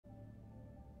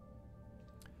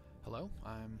Hello,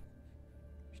 I'm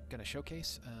going to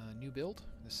showcase a new build.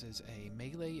 This is a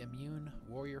melee immune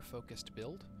warrior focused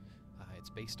build. It's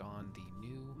based on the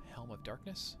new Helm of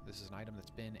Darkness. This is an item that's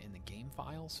been in the game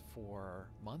files for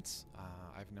months.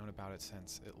 I've known about it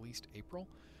since at least April.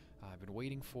 I've been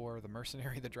waiting for the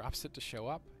mercenary that drops it to show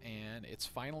up, and it's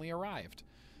finally arrived.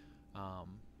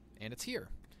 And it's here.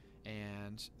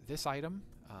 And this item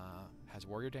has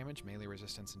warrior damage, melee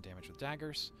resistance, and damage with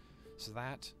daggers. So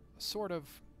that sort of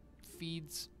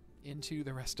feeds into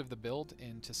the rest of the build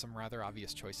into some rather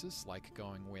obvious choices, like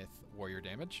going with warrior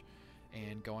damage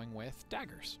and going with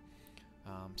daggers.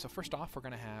 So first off, we're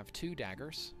going to have two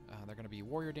daggers. They're going to be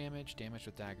warrior damage, damage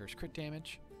with daggers, crit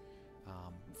damage.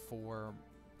 For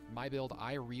my build,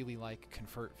 I really like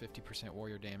convert 50%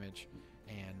 warrior damage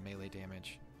and melee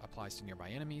damage applies to nearby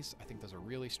enemies. I think those are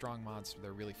really strong mods.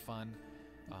 They're really fun.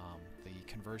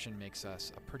 The conversion makes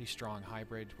us a pretty strong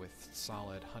hybrid with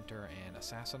solid hunter and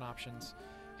assassin options,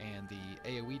 and the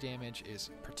AoE damage is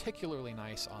particularly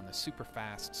nice on the super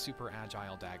fast, super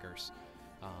agile daggers,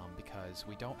 because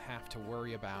we don't have to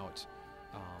worry about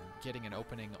getting an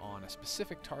opening on a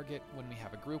specific target. When we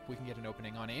have a group, we can get an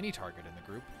opening on any target in the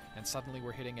group, and suddenly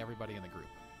we're hitting everybody in the group.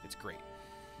 It's great.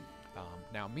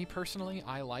 Now, me personally,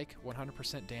 I like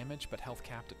 100% damage, but health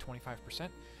capped at 25%.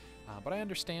 But I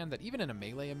understand that even in a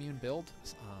melee immune build,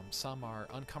 some are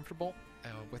uncomfortable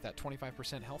with that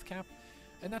 25% health cap,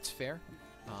 and that's fair.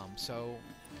 So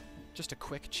just a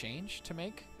quick change to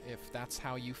make, if that's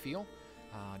how you feel.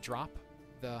 Drop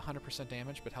the 100%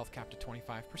 damage but health capped to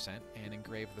 25% and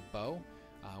engrave the bow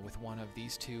with one of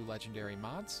these two legendary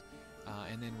mods,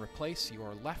 and then replace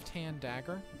your left-hand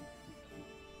dagger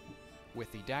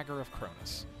with the Dagger of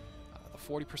Cronus. The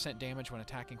 40% damage when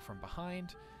attacking from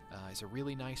behind is a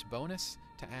really nice bonus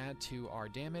to add to our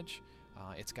damage.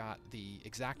 It's got the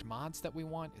exact mods that we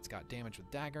want. It's got damage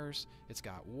with daggers, it's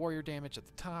got warrior damage at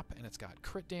the top, and it's got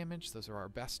crit damage. Those are our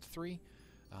best three.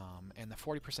 And the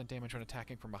 40% damage when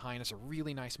attacking from behind is a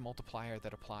really nice multiplier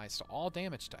that applies to all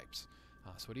damage types.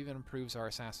 So it even improves our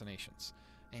assassinations.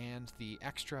 And the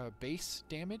extra base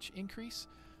damage increase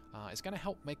is going to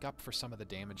help make up for some of the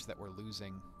damage that we're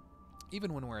losing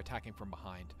even when we're attacking from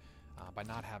behind, by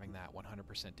not having that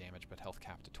 100% damage but health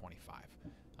capped to 25.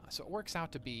 So it works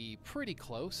out to be pretty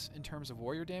close in terms of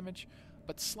warrior damage,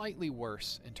 but slightly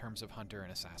worse in terms of hunter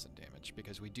and assassin damage,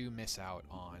 because we do miss out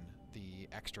on the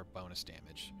extra bonus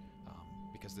damage,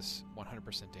 because this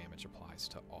 100% damage applies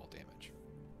to all damage.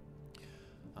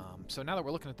 So now that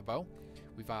we're looking at the bow,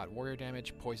 we've got warrior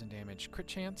damage, poison damage, crit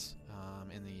chance.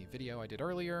 In the video I did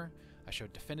earlier, I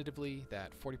showed definitively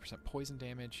that 40% poison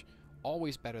damage,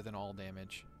 always better than all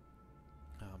damage.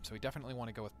 So we definitely want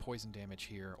to go with poison damage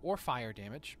here, or fire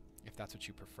damage, if that's what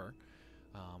you prefer.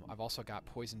 I've also got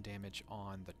poison damage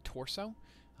on the torso.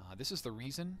 This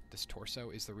torso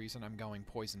is the reason I'm going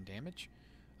poison damage.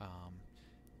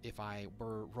 If I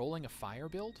were rolling a fire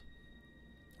build,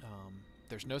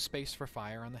 there's no space for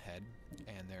fire on the head,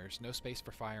 and there's no space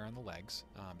for fire on the legs,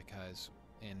 because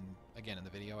again, in the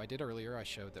video I did earlier, I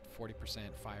showed that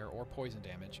 40% fire or poison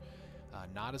damage,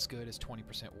 not as good as 20%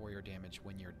 warrior damage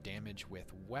when your damage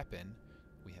with weapon,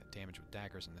 we have damage with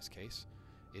daggers in this case,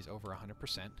 is over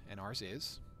 100%, and ours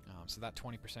is. So that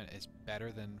 20% is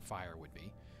better than fire would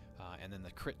be. And then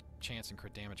the crit chance and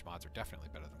crit damage mods are definitely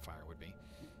better than fire would be.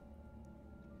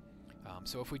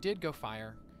 So if we did go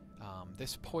fire,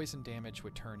 this poison damage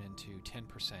would turn into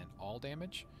 10% all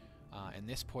damage, and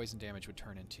this poison damage would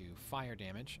turn into fire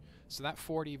damage. So that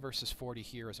 40 versus 40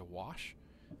 here is a wash.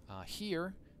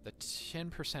 Here, the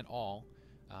 10% all,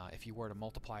 if you were to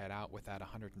multiply it out with that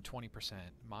 120%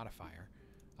 modifier,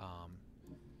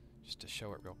 just to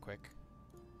show it real quick,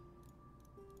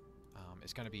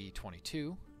 is going to be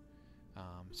 22.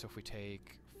 So if we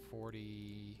take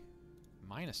 40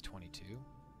 minus 22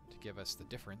 to give us the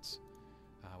difference,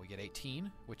 we get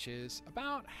 18, which is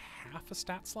about half a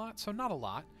stat slot, so not a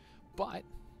lot, but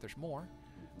there's more.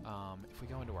 If we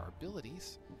go into our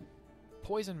abilities,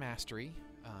 Poison Mastery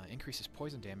increases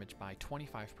poison damage by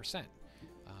 25%,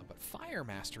 but Fire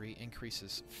Mastery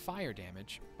increases fire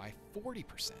damage by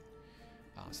 40%.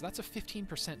 So that's a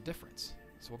 15% difference.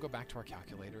 So we'll go back to our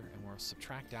calculator and we'll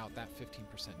subtract out that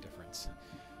 15% difference.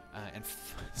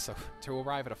 So to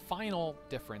arrive at a final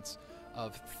difference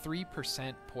of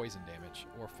 3% poison damage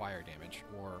or fire damage,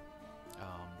 or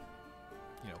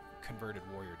converted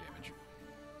warrior damage.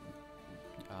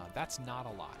 That's not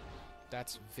a lot.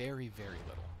 That's very, very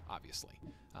little, obviously.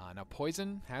 Now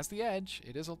poison has the edge.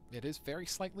 It is very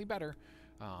slightly better,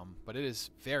 but it is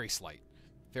very slight,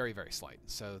 very, very slight.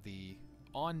 So the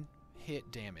on hit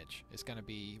damage is going to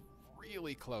be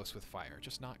really close with fire,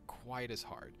 just not quite as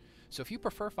hard. So if you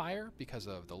prefer fire because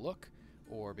of the look,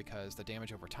 or because the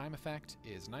damage over time effect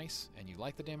is nice, and you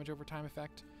like the damage over time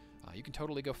effect, you can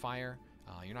totally go fire.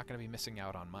 You're not going to be missing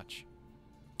out on much.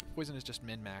 Poison is just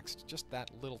min-maxed, just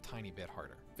that little tiny bit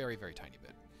harder. Very, very tiny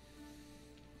bit.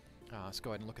 Let's go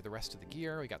ahead and look at the rest of the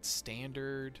gear. We got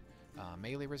standard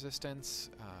melee resistance,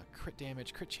 crit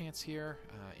damage, crit chance here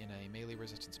in a melee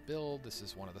resistance build. This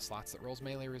is one of the slots that rolls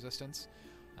melee resistance.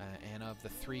 And of the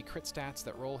 3 crit stats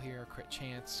that roll here, crit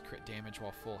chance, crit damage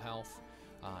while full health,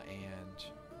 and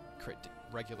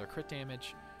regular crit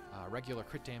damage. Regular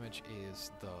crit damage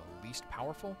is the least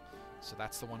powerful, so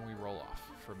that's the one we roll off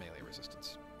for melee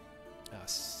resistance.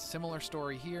 Similar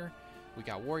story here. We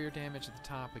got warrior damage at the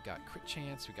top, we got crit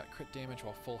chance, we got crit damage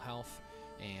while full health,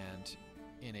 and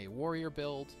in a warrior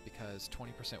build, because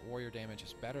 20% warrior damage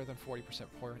is better than 40%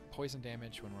 poison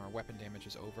damage when our weapon damage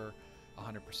is over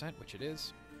 100%, which it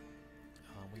is,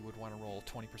 we would want to roll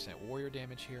 20% warrior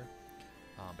damage here.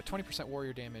 But 20%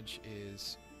 warrior damage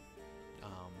is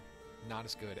not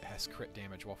as good as crit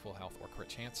damage while full health or crit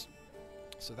chance.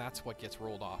 So that's what gets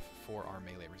rolled off for our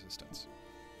melee resistance.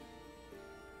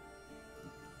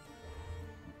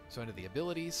 So into the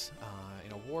abilities,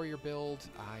 in a warrior build,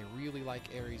 I really like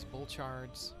Ares Bull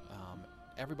Chards.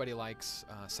 Everybody likes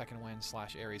Second Wind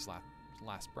 / Ares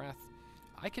Last Breath.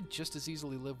 I could just as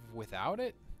easily live without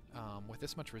it, with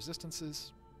this much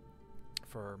resistances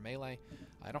for melee.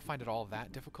 I don't find it all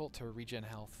that difficult to regen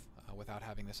health without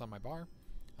having this on my bar,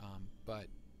 but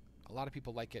a lot of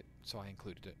people like it, so I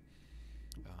included it.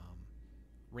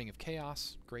 Ring of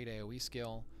Chaos, great AoE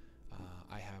skill.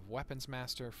 I have Weapons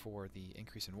Master for the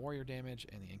increase in warrior damage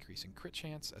and the increase in crit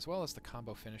chance, as well as the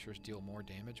combo finishers deal more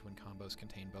damage when combos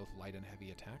contain both light and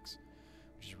heavy attacks,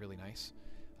 which is really nice.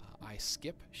 I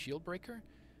skip Shield Breaker.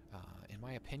 In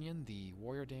my opinion, the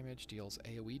warrior damage deals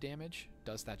AoE damage,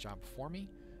 does that job for me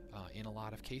in a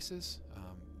lot of cases.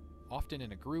 Often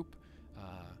in a group,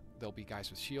 there'll be guys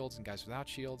with shields and guys without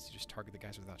shields. You just target the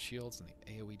guys without shields, and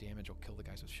the AoE damage will kill the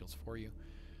guys with shields for you.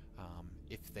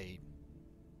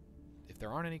 If there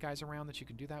aren't any guys around that you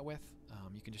can do that with,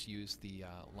 you can just use the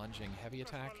lunging heavy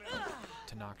attack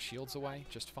to knock shields away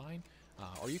just fine.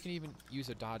 Or you can even use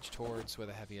a dodge towards with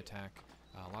a heavy attack.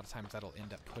 A lot of times that'll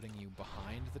end up putting you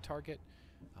behind the target,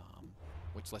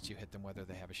 which lets you hit them whether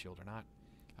they have a shield or not.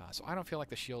 So I don't feel like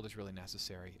the shield is really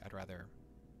necessary. I'd rather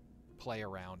play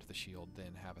around the shield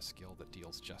than have a skill that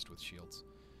deals just with shields.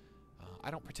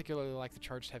 I don't particularly like the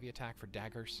charged heavy attack for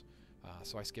daggers,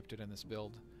 so I skipped it in this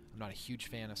build. I'm not a huge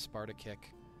fan of Sparta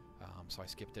Kick, so I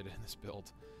skipped it in this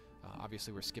build.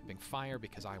 Obviously we're skipping fire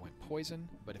because I went poison,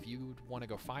 but if you want to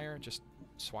go fire, just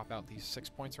swap out these 6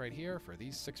 points right here for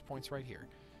these 6 points right here.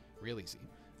 Real easy.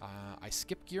 I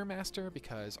skipped Gear Master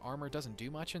because armor doesn't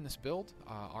do much in this build.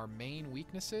 Our main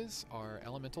weaknesses are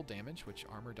elemental damage, which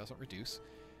armor doesn't reduce,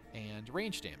 and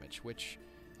range damage, which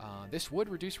this would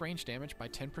reduce range damage by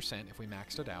 10% if we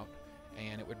maxed it out,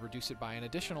 and it would reduce it by an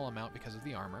additional amount because of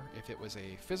the armor if it was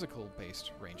a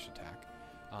physical-based ranged attack.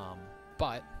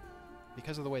 But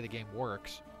because of the way the game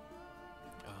works,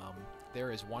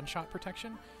 there is one-shot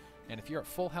protection, and if you're at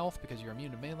full health because you're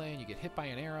immune to melee and you get hit by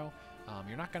an arrow,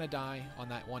 you're not going to die on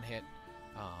that one hit,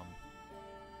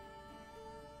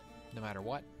 no matter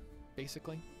what,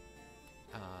 basically.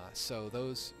 So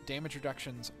those damage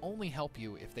reductions only help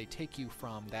you if they take you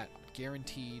from that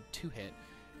guaranteed 2-hit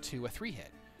to a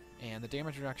 3-hit. And the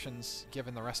damage reductions,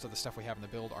 given the rest of the stuff we have in the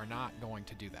build, are not going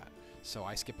to do that. So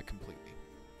I skip it completely.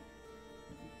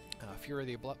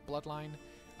 Fury of the Bloodline,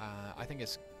 I think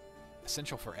is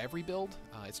essential for every build.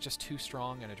 It's just too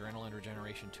strong an adrenaline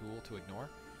regeneration tool to ignore.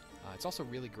 It's also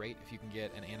really great if you can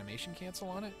get an animation cancel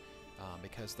on it,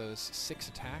 because those 6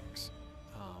 attacks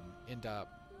end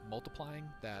up multiplying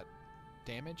that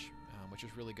damage, which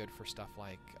is really good for stuff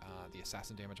like the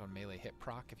assassin damage on melee hit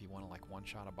proc if you want to like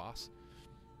one-shot a boss.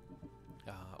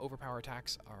 Overpower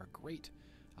attacks are great.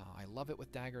 I love it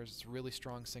with daggers. It's really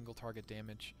strong single target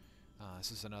damage.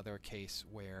 This is another case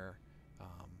where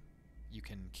you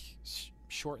can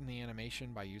shorten the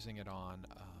animation by using it on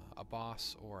a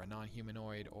boss or a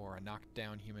non-humanoid or a knocked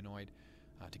down humanoid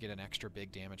to get an extra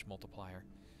big damage multiplier.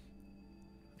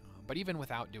 But even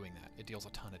without doing that, it deals a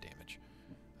ton of damage.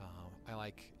 I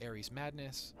like Ares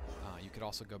Madness. You could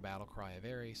also go Battle Cry of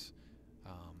Ares.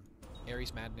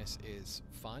 Ares Madness is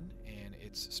fun, and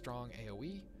it's strong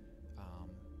AoE.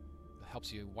 It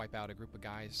helps you wipe out a group of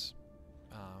guys,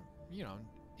 you know,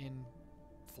 in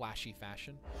flashy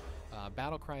fashion.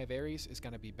 Battle Cry of Ares is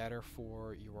going to be better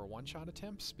for your one-shot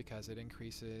attempts because it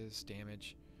increases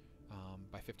damage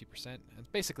by 50%.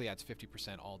 And basically adds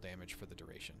 50% all damage for the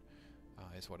duration,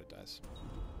 is what it does.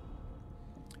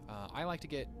 I like to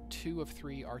get 2 of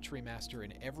 3 Archery Master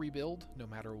in every build, no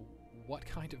matter what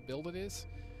kind of build it is.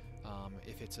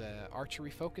 If it's a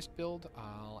archery focused build,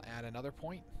 I'll add another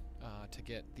point to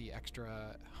get the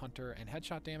extra hunter and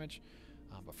headshot damage.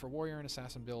 But for warrior and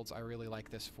assassin builds, I really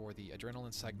like this for the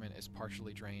adrenaline segment is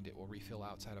partially drained. It will refill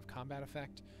outside of combat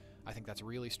effect. I think that's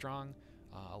really strong.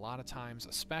 A lot of times,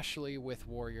 especially with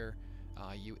warrior,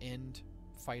 you end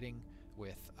fighting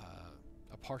with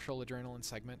a partial adrenaline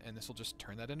segment, and this will just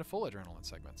turn that into full adrenaline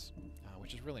segments,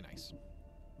 which is really nice.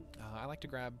 I like to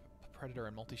grab Predator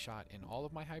and Multi-Shot in all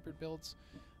of my hybrid builds.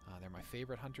 They're my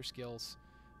favorite hunter skills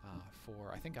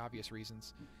for, I think, obvious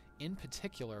reasons. In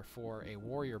particular, for a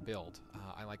warrior build,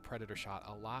 I like Predator Shot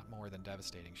a lot more than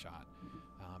Devastating Shot,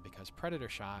 because Predator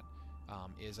Shot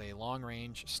is a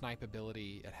long-range snipe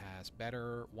ability. It has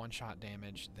better one-shot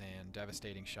damage than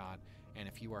Devastating Shot, and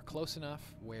if you are close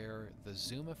enough where the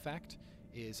zoom effect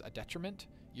is a detriment,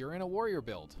 you're in a warrior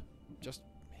build. Just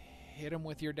hit him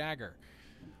with your dagger.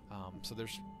 So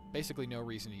there's basically no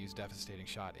reason to use Devastating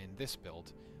Shot in this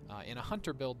build. In a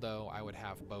hunter build, though, I would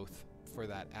have both for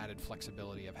that added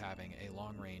flexibility of having a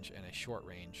long range and a short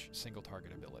range single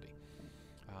target ability.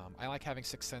 I like having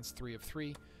Sixth Sense 3 of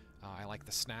 3. I like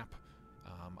the snap.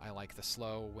 I like the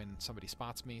slow when somebody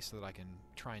spots me so that I can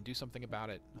try and do something about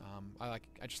it. I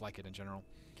just like it in general.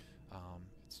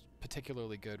 It's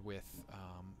particularly good with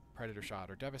Predator Shot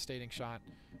or Devastating Shot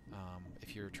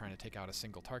if you're trying to take out a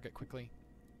single target quickly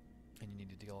and you need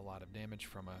to deal a lot of damage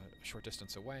from a short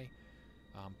distance away.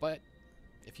 But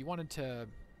if you wanted to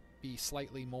be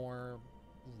slightly more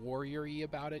warrior-y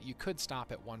about it, you could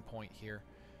stop at 1 point here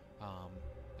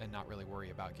and not really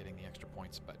worry about getting the extra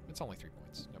points, but it's only 3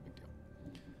 points, no big deal.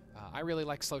 I really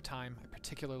like Slow Time. I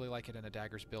particularly like it in a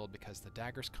Daggers build because the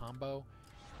Daggers combo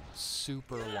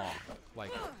super long.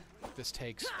 Like, this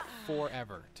takes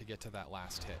forever to get to that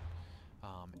last hit.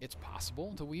 It's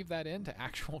possible to weave that into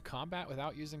actual combat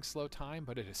without using Slow Time,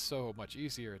 but it is so much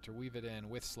easier to weave it in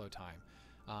with Slow Time.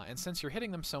 And since you're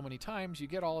hitting them so many times, you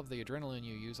get all of the adrenaline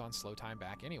you use on Slow Time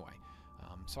back anyway.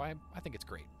 So I think it's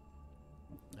great.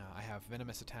 I have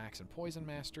Venomous Attacks and Poison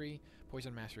Mastery.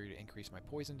 Poison Mastery to increase my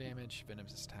poison damage,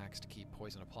 Venomous Attacks to keep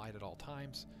poison applied at all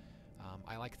times.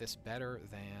 I like this better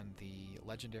than the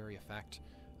legendary effect,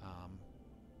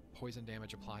 poison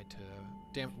damage applied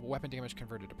to weapon damage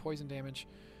converted to poison damage.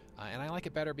 And I like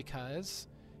it better because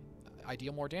I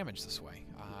deal more damage this way.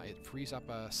 It frees up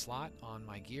a slot on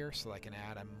my gear so that I can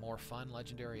add a more fun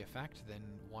legendary effect than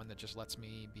one that just lets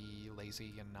me be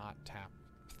lazy and not tap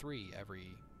 3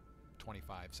 every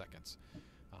 25 seconds,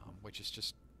 which is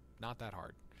just not that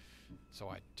hard. So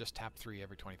I just tap 3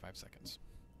 every 25 seconds.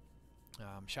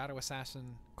 Shadow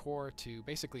Assassin core to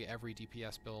basically every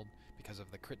DPS build because of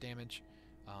the crit damage.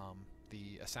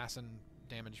 The Assassin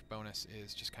damage bonus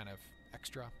is just kind of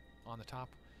extra on the top.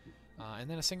 And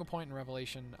then a single point in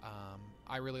Revelation.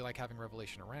 I really like having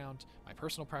Revelation around. My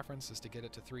personal preference is to get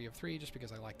it to 3 of 3 just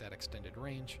because I like that extended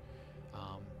range.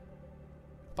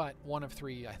 But 1 of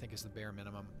 3 I think is the bare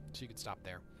minimum, so you could stop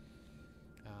there.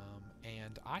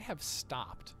 And I have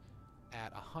stopped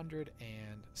at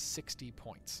 160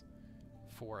 points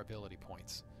for ability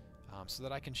points, so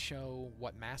that I can show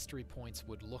what mastery points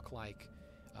would look like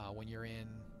when you're in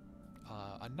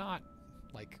a not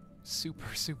like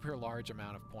super large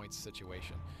amount of points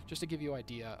situation, just to give you an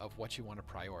idea of what you want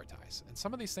to prioritize. And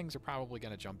some of these things are probably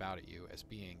going to jump out at you as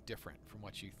being different from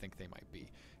what you think they might be.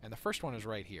 And the first one is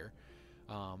right here.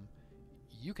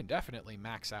 You can definitely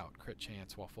max out crit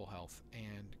chance while full health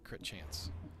and crit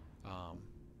chance.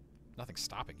 Nothing's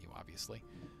stopping you, obviously.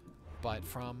 But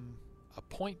from a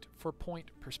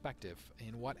point-for-point perspective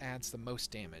in what adds the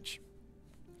most damage,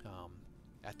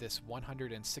 at this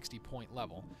 160-point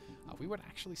level, we would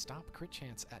actually stop crit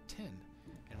chance at 10,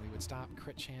 and we would stop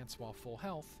crit chance while full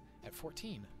health at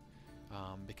 14,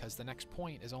 because the next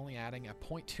point is only adding a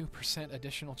 0.2%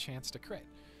 additional chance to crit.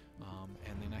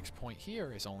 And the next point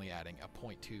here is only adding a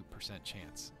 0.2%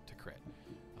 chance to crit.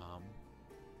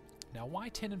 Now, why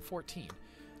 10 and 14?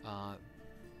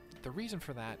 The reason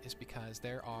for that is because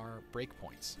there are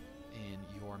breakpoints in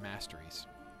your masteries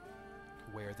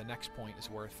where the next point is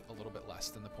worth a little bit less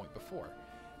than the point before.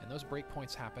 And those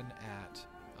breakpoints happen at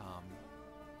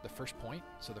the first point.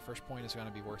 So the first point is going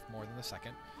to be worth more than the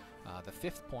second. The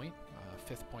fifth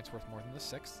point's worth more than the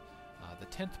sixth. The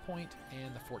 10th point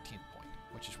and the 14th point,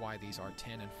 which is why these are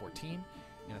 10 and 14,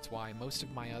 and it's why most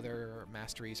of my other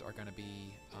masteries are going to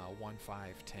be 1,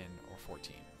 5, 10, or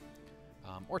 14,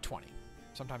 or 20.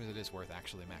 Sometimes it is worth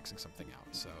actually maxing something out.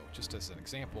 So just as an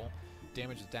example,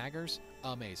 damage with daggers,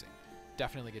 amazing.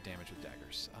 Definitely get damage with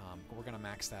daggers. We're going to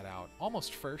max that out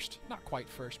almost first, not quite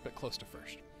first, but close to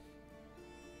first.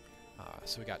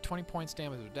 So we got 20 points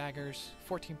damage with daggers,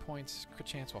 14 points crit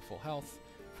chance while full health,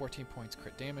 14 points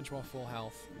crit damage while full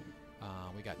health.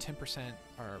 We got 10%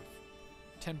 or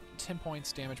 10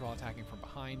 points damage while attacking from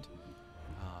behind,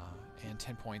 and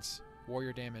 10 points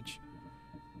warrior damage.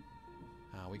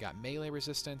 We got melee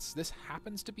resistance. This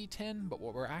happens to be 10, but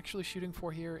what we're actually shooting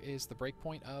for here is the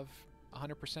breakpoint of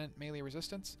 100% melee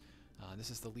resistance. This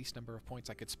is the least number of points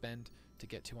I could spend to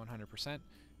get to 100%,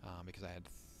 because I had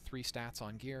 3 stats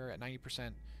on gear at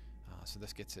 90%, so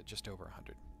this gets it just over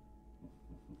 100.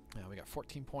 We got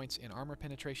 14 points in armor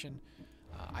penetration.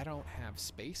 I don't have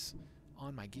space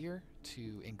on my gear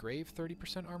to engrave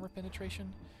 30% armor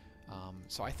penetration,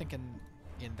 so I think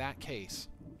in that case,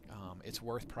 it's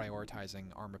worth prioritizing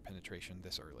armor penetration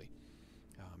this early,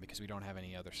 because we don't have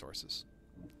any other sources.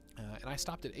 And I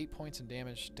stopped at 8 points in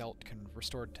damage dealt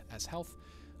restored as health,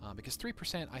 because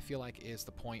 3% I feel like is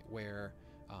the point where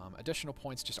additional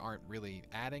points just aren't really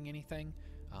adding anything.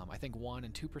 I think 1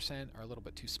 and 2% are a little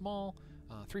bit too small.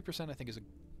 3% I think is a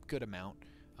good amount.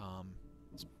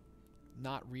 It's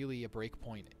not really a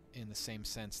breakpoint in the same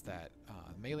sense that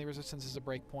melee resistance is a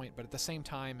breakpoint, but at the same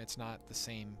time it's not the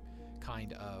same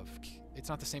kind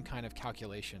of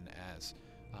calculation as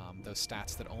those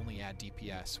stats that only add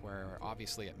DPS, where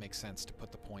obviously it makes sense to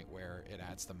put the point where it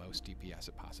adds the most DPS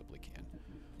it possibly can.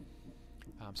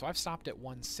 So I've stopped at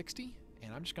 160,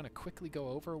 and I'm just going to quickly go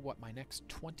over what my next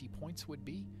 20 points would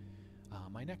be.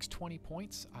 My next 20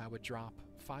 points, I would drop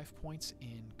 5 points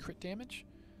in crit damage,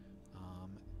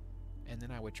 and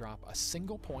then I would drop a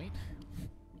single point,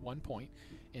 1 point,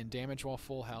 in damage while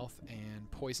full health and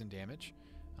poison damage.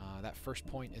 That first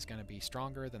point is going to be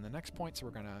stronger than the next point, so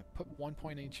we're going to put 1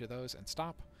 point in each of those and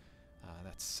stop.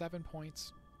 That's 7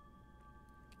 points.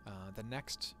 The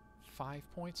next 4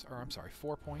 points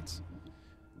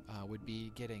would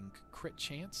be getting crit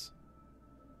chance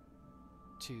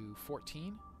to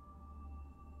 14,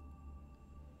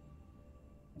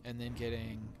 and then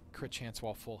getting crit chance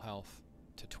while full health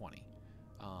to 20.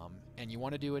 And you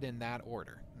want to do it in that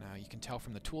order. Now you can tell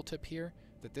from the tooltip here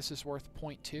that this is worth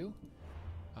 0.2.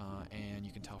 And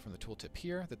you can tell from the tooltip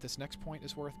here that this next point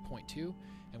is worth 0.2,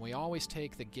 and we always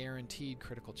take the guaranteed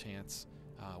critical chance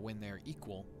when they're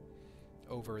equal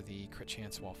over the crit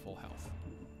chance while full health.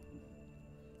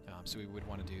 So we would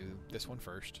want to do this one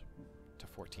first to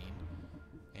 14,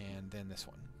 and then this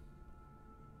one.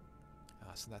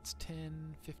 So that's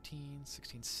 10, 15,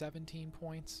 16, 17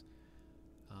 points.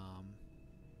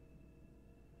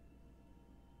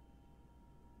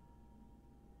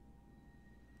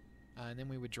 And then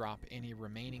we would drop any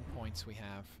remaining points we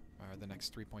have, or the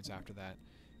next 3 points after that,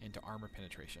 into armor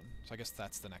penetration. So I guess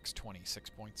that's the next 26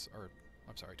 points, or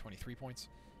I'm sorry, 23 points.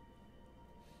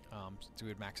 So we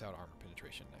would max out armor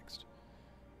penetration next.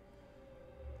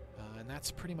 And that's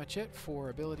pretty much it for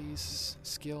abilities,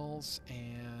 skills,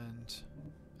 and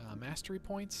mastery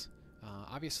points.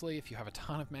 Obviously, if you have a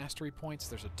ton of mastery points,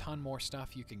 there's a ton more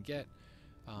stuff you can get.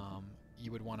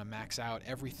 You would want to max out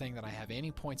everything that I have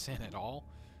any points in at all.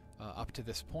 Up to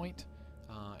this point,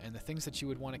 and the things that you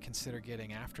would want to consider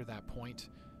getting after that point,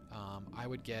 I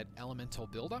would get elemental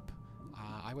buildup.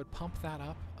 I would pump that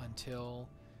up until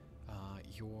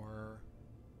your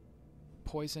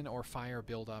poison or fire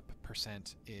buildup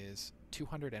percent is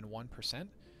 201%.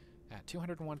 At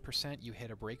 201%, you hit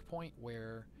a breakpoint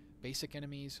where basic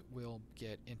enemies will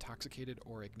get intoxicated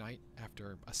or ignite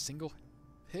after a single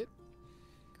hit.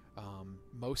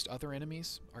 Most other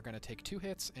enemies are going to take 2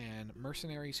 hits, and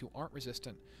mercenaries who aren't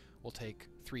resistant will take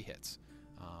 3 hits.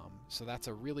 So that's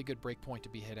a really good breakpoint to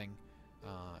be hitting,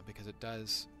 because it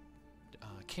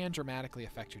can dramatically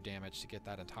affect your damage to get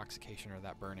that intoxication or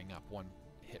that burning up 1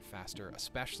 hit faster,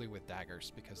 especially with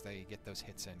daggers, because they get those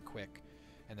hits in quick.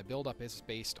 And the buildup is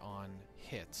based on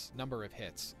hits, number of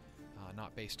hits,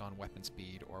 not based on weapon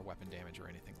speed or weapon damage or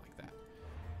anything like that.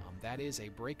 That is a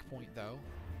breakpoint, though.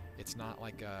 It's not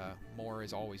like a more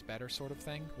is always better sort of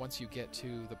thing. Once you get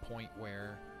to the point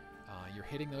where you're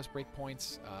hitting those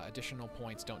breakpoints, additional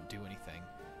points don't do anything.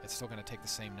 It's still going to take the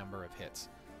same number of hits.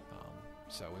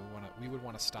 So we would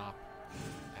want to stop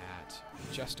at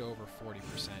just over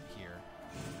 40% here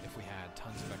if we had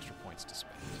tons of extra points to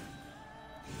spend.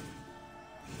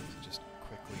 So just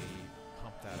quickly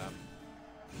pump that up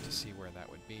to see where that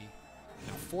would be.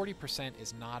 Now 40%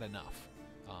 is not enough.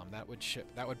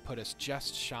 That would put us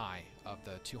just shy of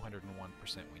the 201%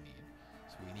 we need.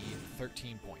 So we need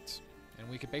 13 points, and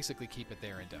we could basically keep it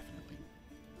there indefinitely.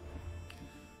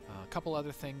 A couple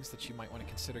other things that you might want to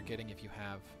consider getting if you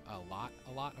have a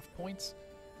lot of points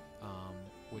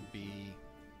would be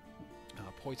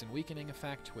poison weakening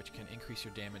effect, which can increase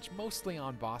your damage mostly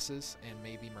on bosses and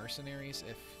maybe mercenaries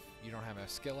you don't have a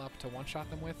skill up to one-shot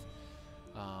them with.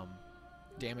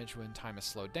 Damage when time is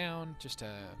slowed down, just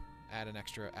to add an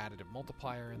extra additive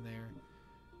multiplier in there.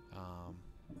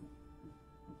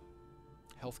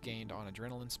 Health gained on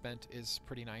adrenaline spent is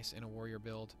pretty nice in a warrior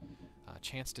build.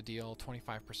 Chance to deal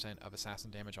 25% of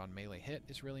assassin damage on melee hit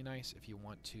is really nice if you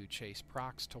want to chase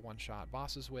procs to one-shot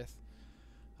bosses with.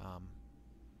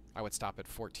 I would stop at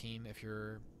 14 if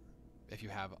you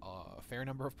have a fair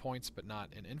number of points, but not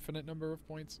an infinite number of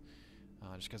points,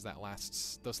 just because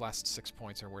those last 6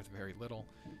 points are worth very little.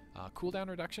 Cooldown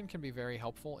reduction can be very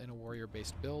helpful in a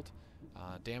warrior-based build.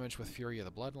 Damage with Fury of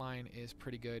the Bloodline is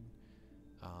pretty good.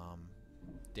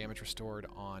 Damage restored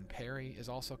on parry is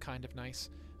also kind of nice.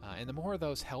 And the more of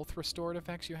those health restored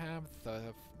effects you have,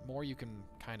 the more you can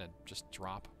kind of just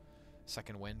drop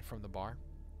second wind from the bar.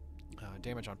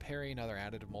 Damage on parry, another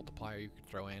additive multiplier you could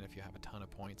throw in if you have a ton of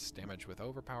points. Damage with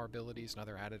overpower abilities,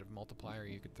 another additive multiplier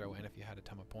you could throw in if you had a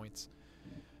ton of points.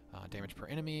 Damage per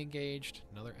enemy engaged,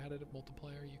 another additive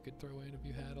multiplier you could throw in if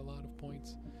you had a lot of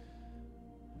points.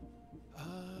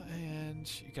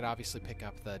 And you could obviously pick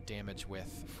up the damage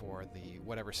with for the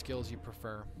whatever skills you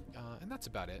prefer. And that's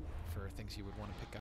about it for things you would want to pick up.